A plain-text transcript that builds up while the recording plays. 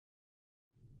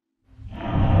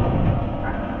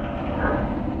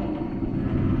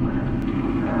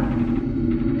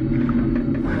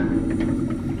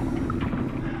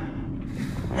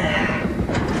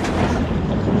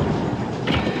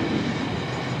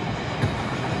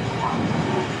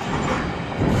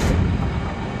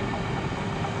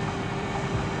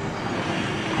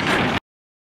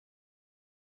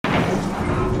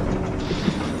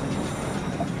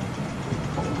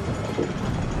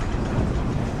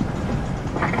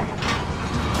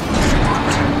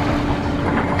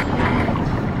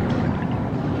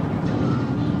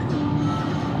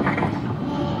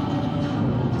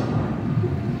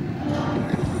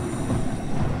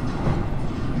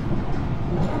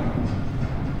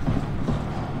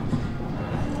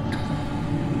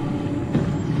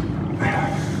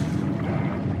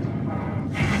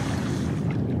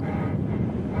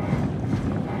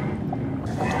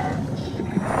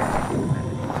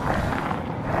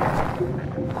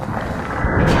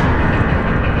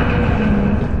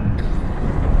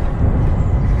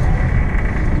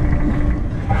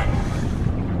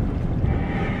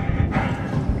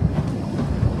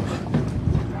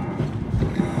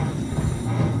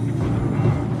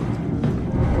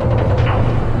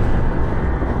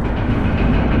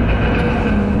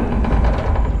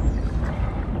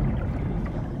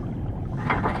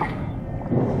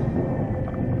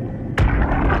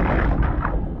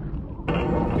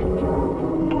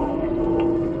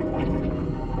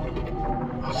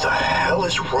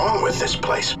This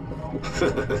place.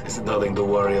 It's nothing to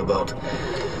worry about.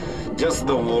 Just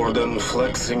the warden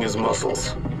flexing his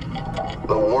muscles.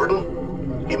 The warden?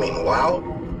 You mean WoW?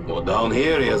 Well, down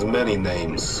here he has many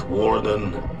names.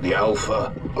 Warden, the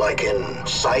Alpha. Like in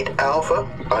Site Alpha?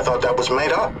 I thought that was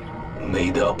made up.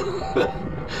 Made up?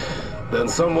 Then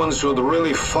someone should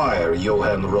really fire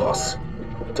Johann Ross.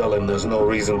 Tell him there's no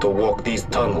reason to walk these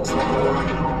tunnels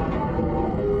anymore.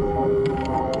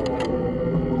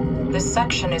 This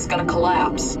section is gonna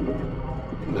collapse.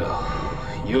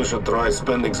 You should try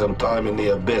spending some time in the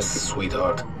Abyss,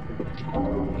 sweetheart.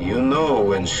 You know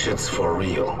when shit's for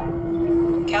real.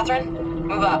 Catherine,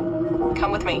 move up.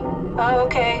 Come with me. Oh,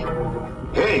 okay.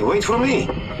 Hey, wait for me!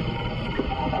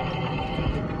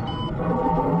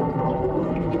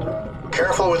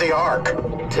 Careful with the arc.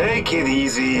 Take it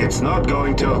easy, it's not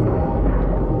going to...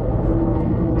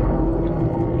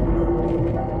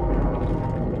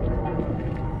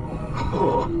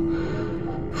 Oh,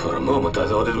 for a moment I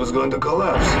thought it was going to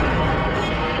collapse.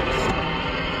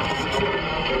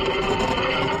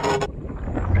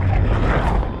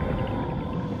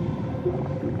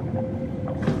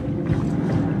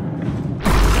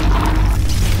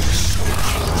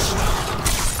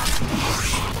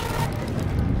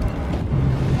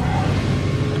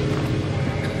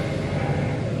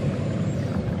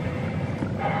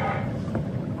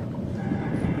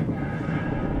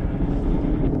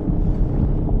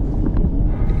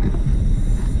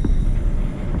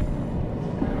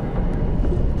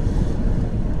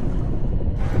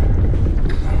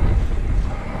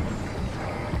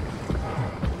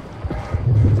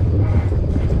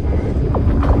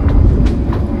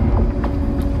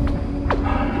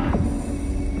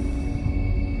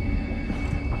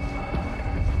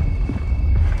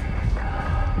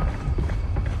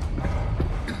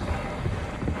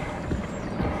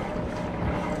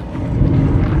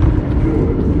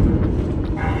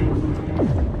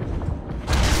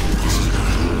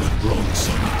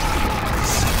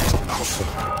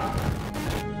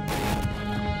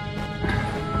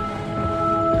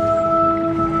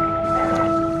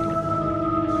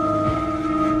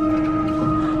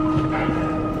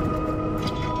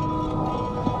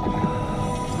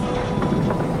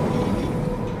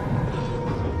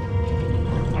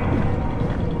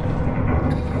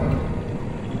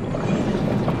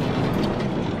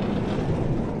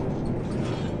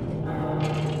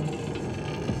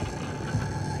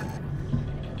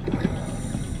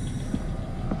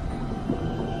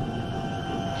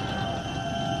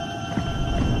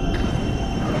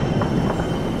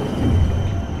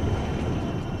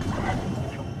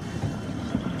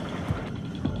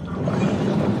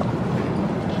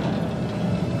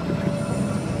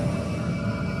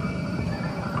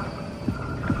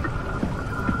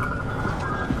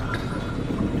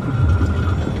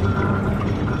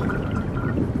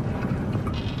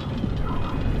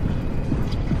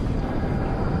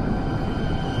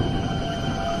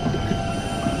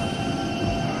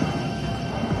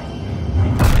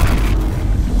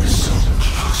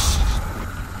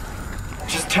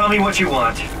 Tell me what you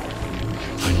want.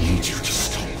 I need you to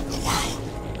stop the WoW.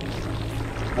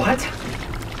 What?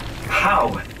 How?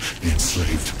 The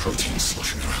enslaved protein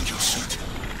sloshing around your suit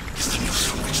is the noose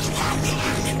from which the WoW will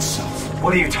hang itself.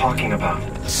 What are you talking about?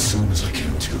 As soon as I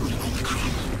came to in Omicron,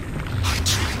 I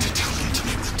tried to tell them to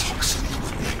make the toxin that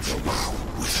would make the WoW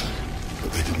wither,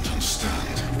 but they didn't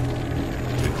understand.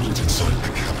 They put it inside the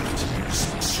cabinet. It was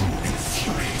so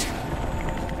infuriating.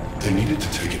 They needed to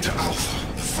take it to Alpha,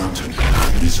 the fountain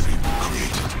of misery we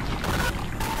created.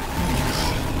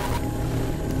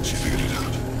 She figured it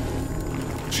out.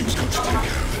 She was going to take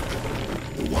care of it, but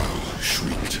the WoW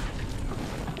shrieked.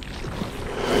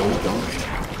 They all died.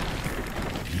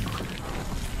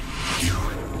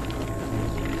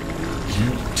 You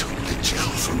took the gel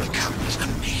from the cabinet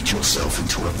and made yourself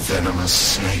into a venomous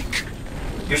snake.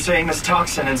 You're saying this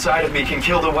toxin inside of me can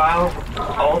kill the WoW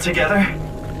altogether?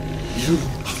 You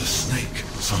are the snake,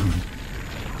 Simon.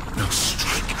 Now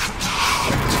strike at the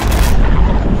heart.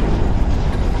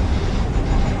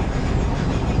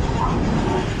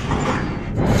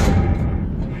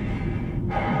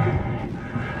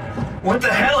 What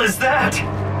the hell is that?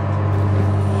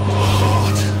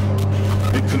 Heart.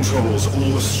 It controls all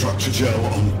the structure gel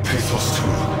on Pathos 2.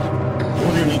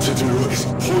 All you need to do is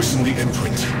poison the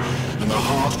imprint, and the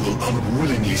heart will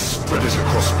unwillingly spread it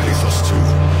across Pathos 2,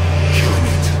 killing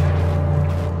it.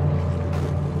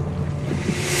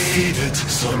 Feed it,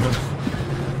 Simon.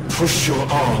 Push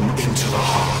your arm into the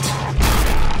heart.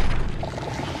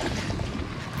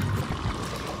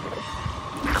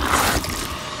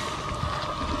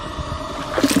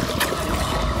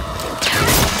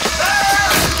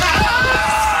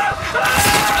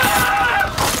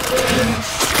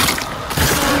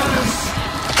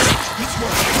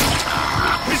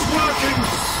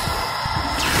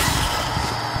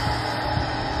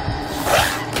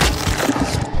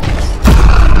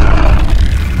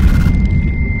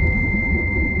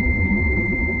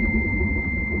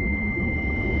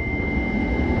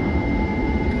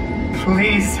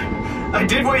 Please. I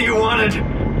did what you wanted.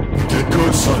 You did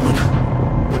good, Simon.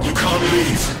 But you can't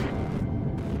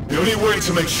leave. The only way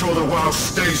to make sure the WoW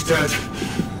stays dead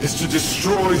is to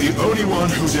destroy the only one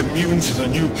who's immune to the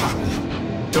new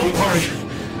pattern. Don't worry.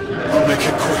 I'll make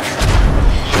it quick.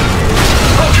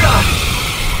 Oh, God!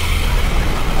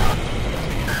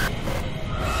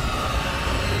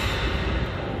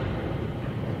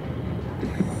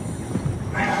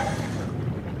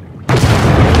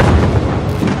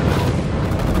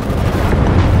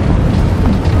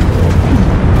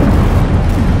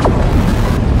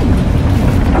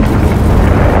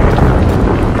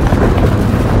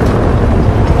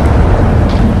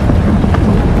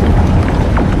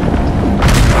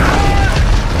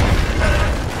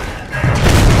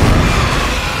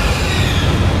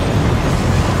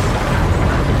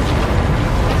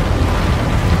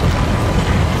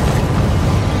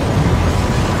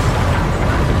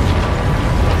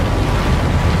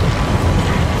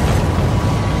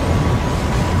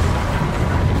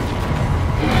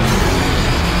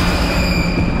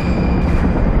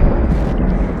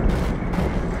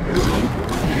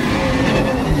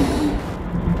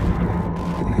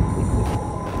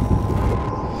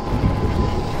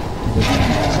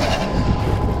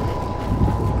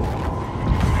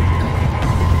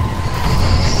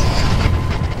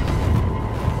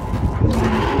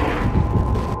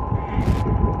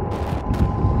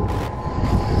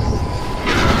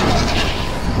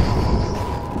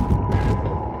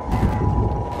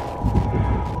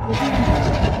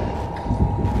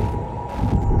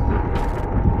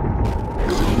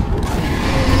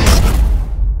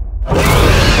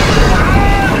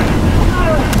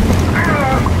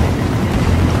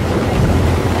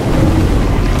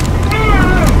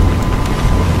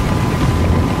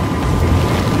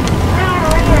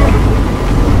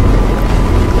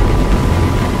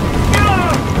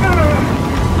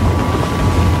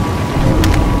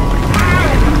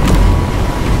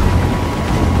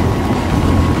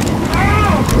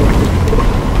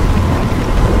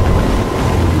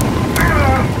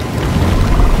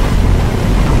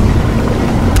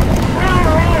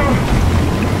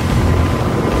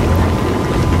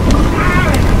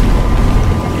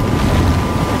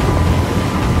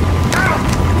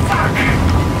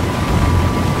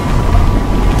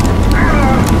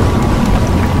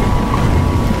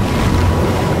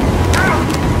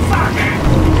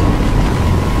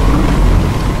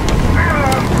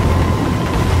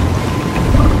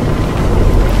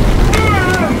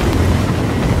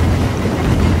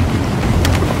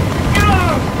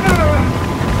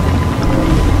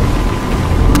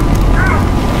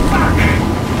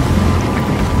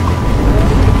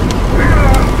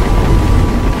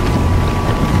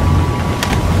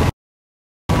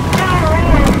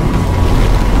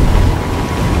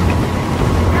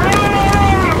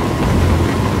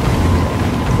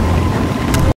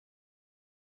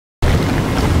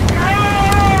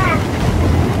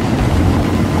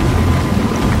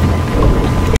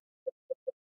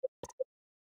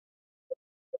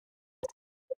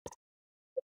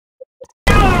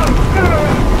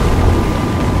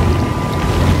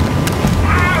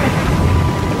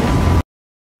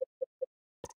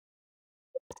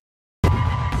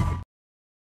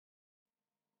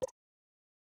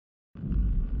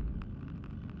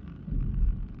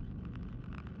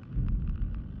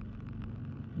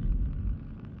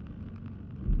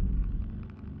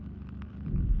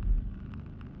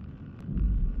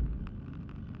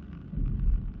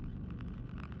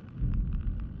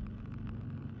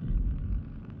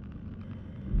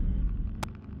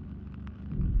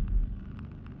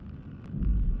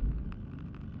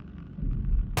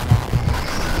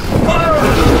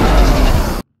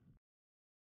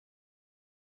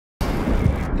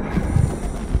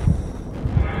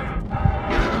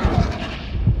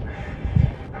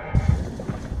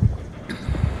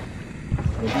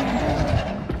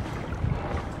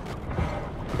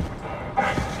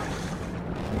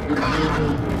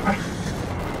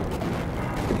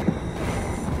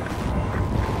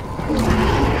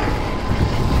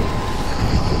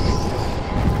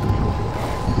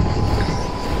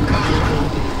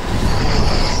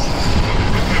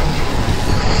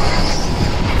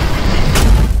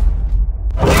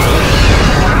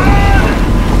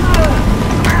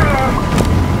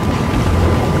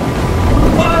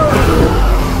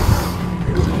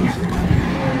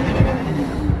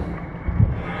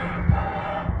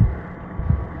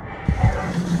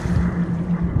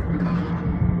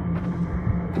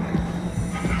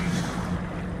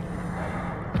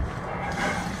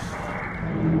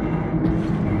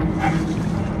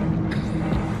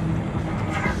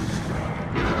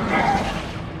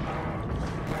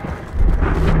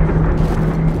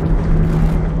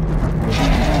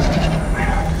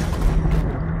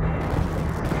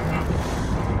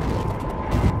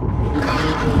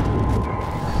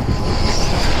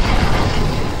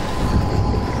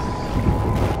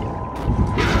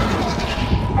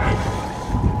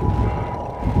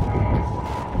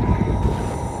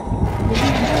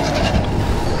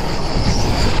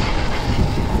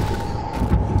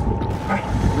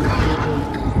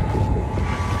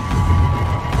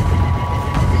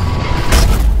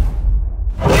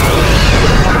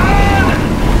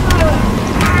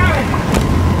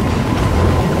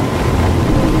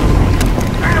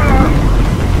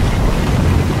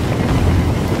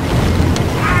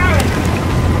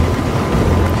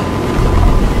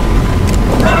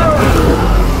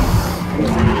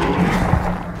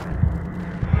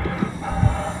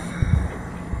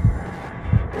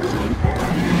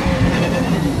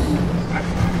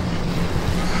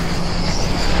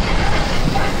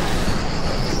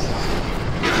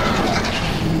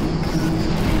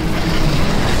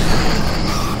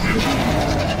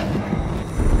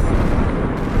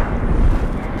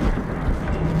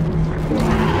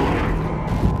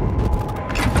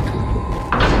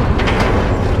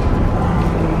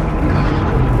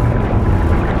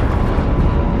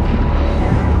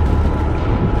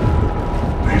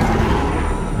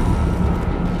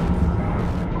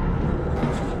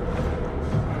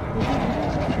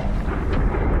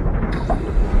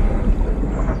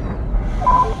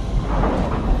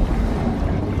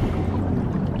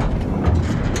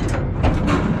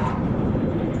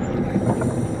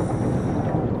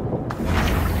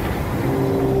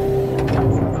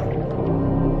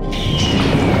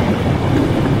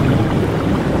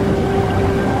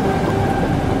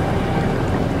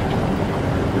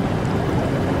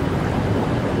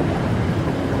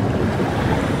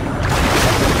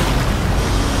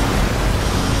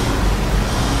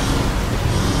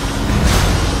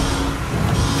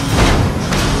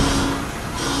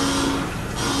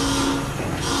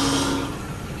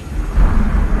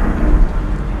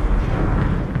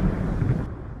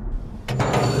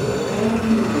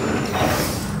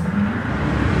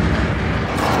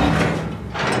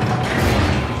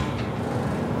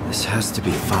 has to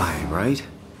be Phi, right?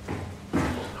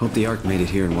 Hope the Ark made it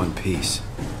here in one piece.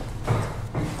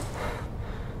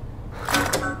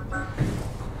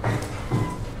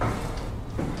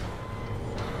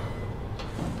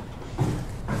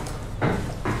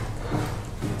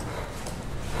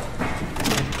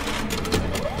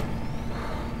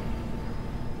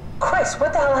 Chris,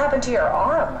 what the hell happened to your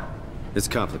arm? It's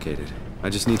complicated. I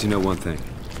just need to know one thing.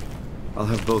 I'll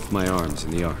have both my arms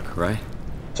in the Ark, right?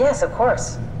 Yes, of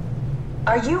course.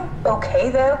 Are you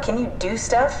okay, though? Can you do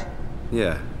stuff?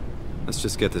 Yeah. Let's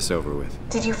just get this over with.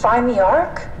 Did you find the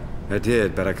Ark? I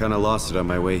did, but I kinda lost it on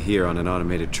my way here on an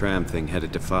automated tram thing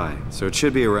headed to Phi. So it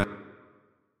should be around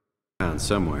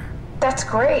somewhere. That's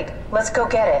great. Let's go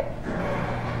get it.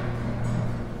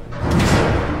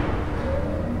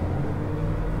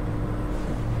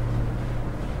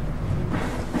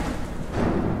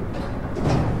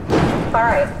 All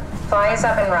right, Phi is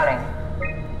up and running.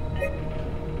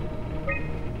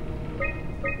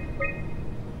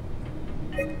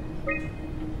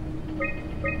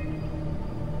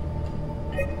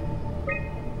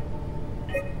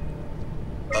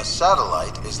 A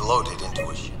satellite is loaded into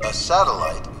a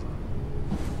satellite.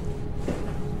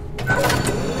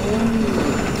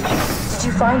 Did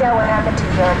you find out what happened to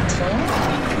your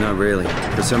team? Not really.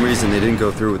 For some reason, they didn't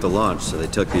go through with the launch, so they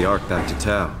took the Ark back to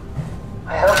Tau.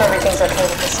 I hope everything's okay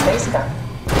with the space gun.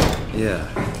 Yeah,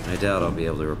 I doubt I'll be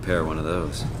able to repair one of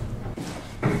those.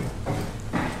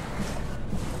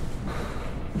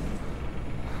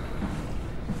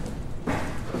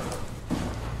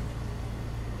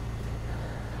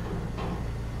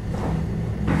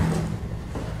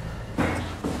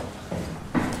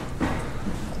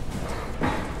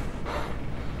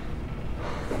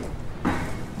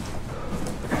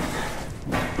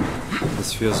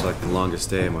 This feels like the longest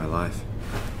day of my life.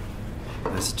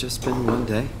 Has it just been one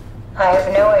day? I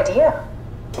have no idea.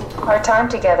 Our time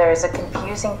together is a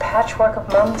confusing patchwork of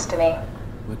moments to me.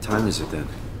 What time is it then?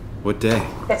 What day?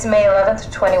 It's May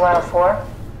 11th, 2104,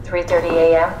 3:30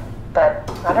 a.m., but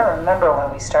I don't remember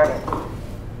when we started.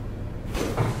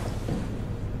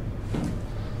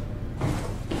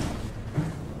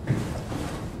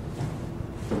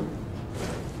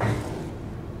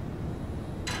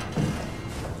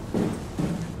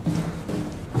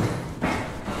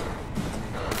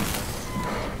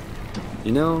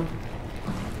 You know,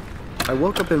 I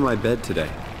woke up in my bed today.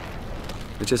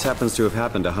 It just happens to have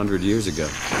happened 100 years ago.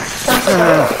 It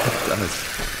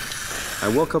does. I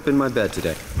woke up in my bed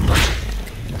today.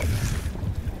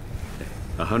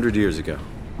 100 years ago.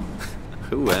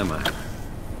 Who am I?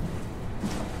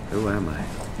 Who am I?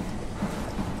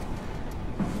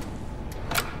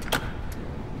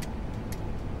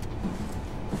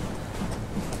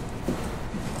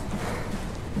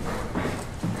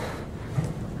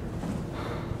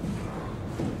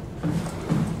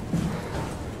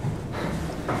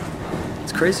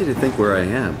 It's crazy to think where I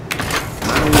am.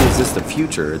 Not only is this the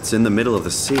future, it's in the middle of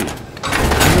the sea.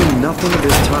 I know nothing of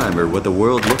this time or what the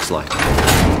world looks like.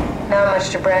 Not much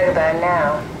to brag about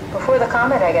now. Before the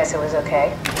comet, I guess it was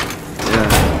okay.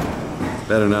 Yeah,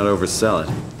 better not oversell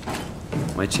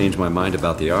it. Might change my mind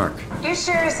about the Ark. You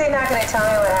seriously not gonna tell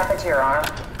me what happened to your arm?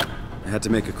 I had to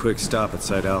make a quick stop at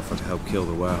Site Alpha to help kill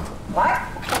the WoW. What?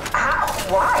 How?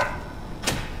 Why?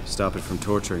 Stop it from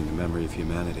torturing the memory of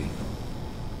humanity.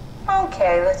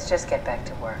 Okay, let's just get back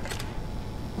to work.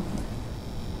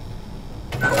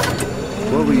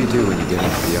 What will you do when you get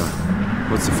into the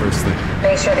Ark? What's the first thing?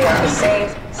 Make sure the Ark is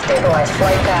safe, stabilize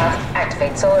flight path,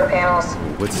 activate solar panels.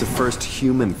 What's the first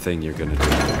human thing you're gonna do?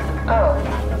 Oh.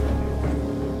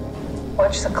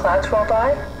 Watch the clouds roll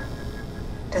by?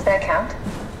 Does that count?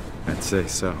 I'd say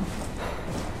so.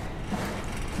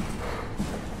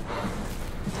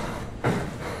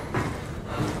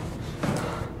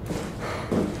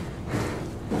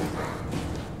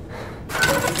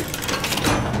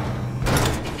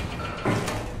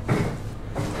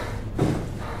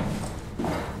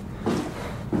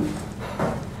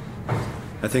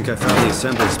 I think I found the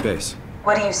assembly space.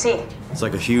 What do you see? It's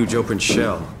like a huge open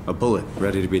shell, a bullet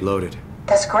ready to be loaded.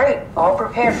 That's great. All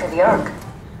prepared for the Ark.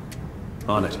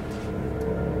 On it.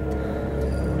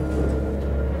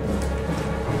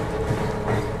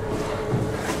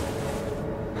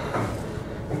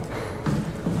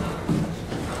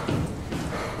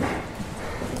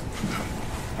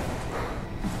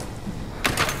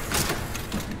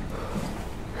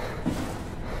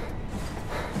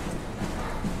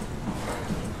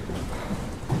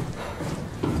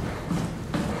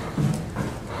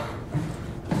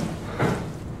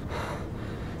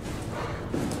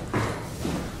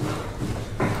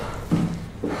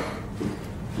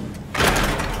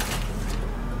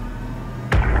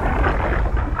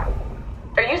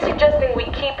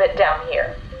 down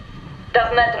here.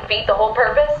 Doesn't that defeat the whole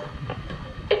purpose?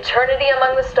 Eternity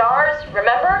among the stars,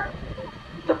 remember?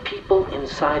 The people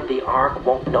inside the Ark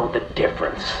won't know the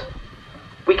difference.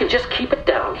 We can just keep it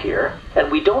down here,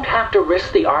 and we don't have to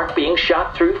risk the Ark being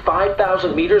shot through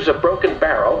 5,000 meters of broken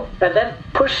barrel, and then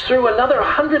push through another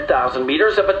 100,000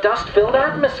 meters of a dust-filled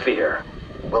atmosphere.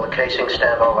 Will the casing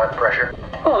stand all that pressure?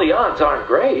 Well, the odds aren't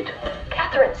great.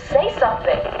 Catherine, say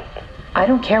something. I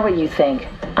don't care what you think.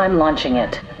 I'm launching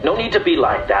it. No need to be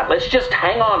like that. Let's just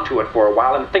hang on to it for a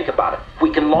while and think about it.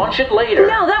 We can launch it later.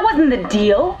 No, that wasn't the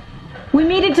deal. We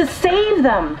needed to save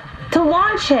them. To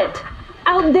launch it.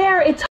 Out there, it's